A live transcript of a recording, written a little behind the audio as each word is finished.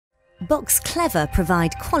Box Clever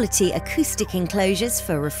provide quality acoustic enclosures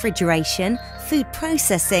for refrigeration, food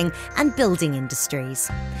processing and building industries.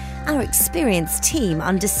 Our experienced team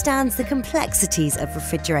understands the complexities of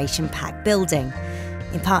refrigeration pack building.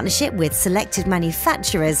 In partnership with selected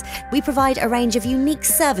manufacturers, we provide a range of unique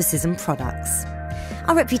services and products.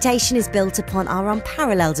 Our reputation is built upon our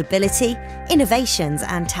unparalleled ability, innovations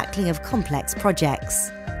and tackling of complex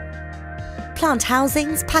projects. Plant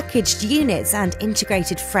housings, packaged units and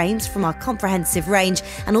integrated frames from our comprehensive range,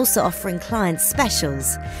 and also offering clients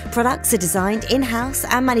specials. Products are designed in-house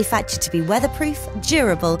and manufactured to be weatherproof,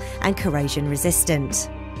 durable and corrosion resistant.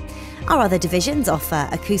 Our other divisions offer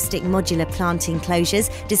acoustic modular plant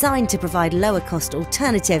enclosures designed to provide lower cost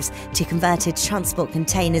alternatives to converted transport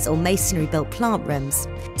containers or masonry built plant rooms.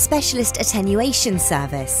 Specialist attenuation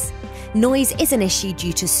service. Noise is an issue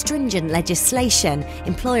due to stringent legislation,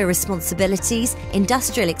 employer responsibilities,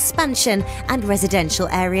 industrial expansion and residential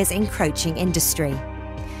areas encroaching industry.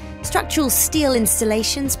 Structural steel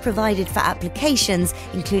installations provided for applications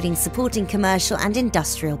including supporting commercial and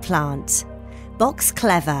industrial plant. Box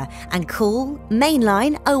Clever and call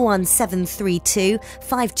mainline 01732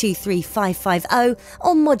 523 550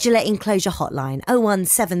 or modular enclosure hotline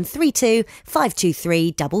 01732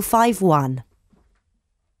 523 551.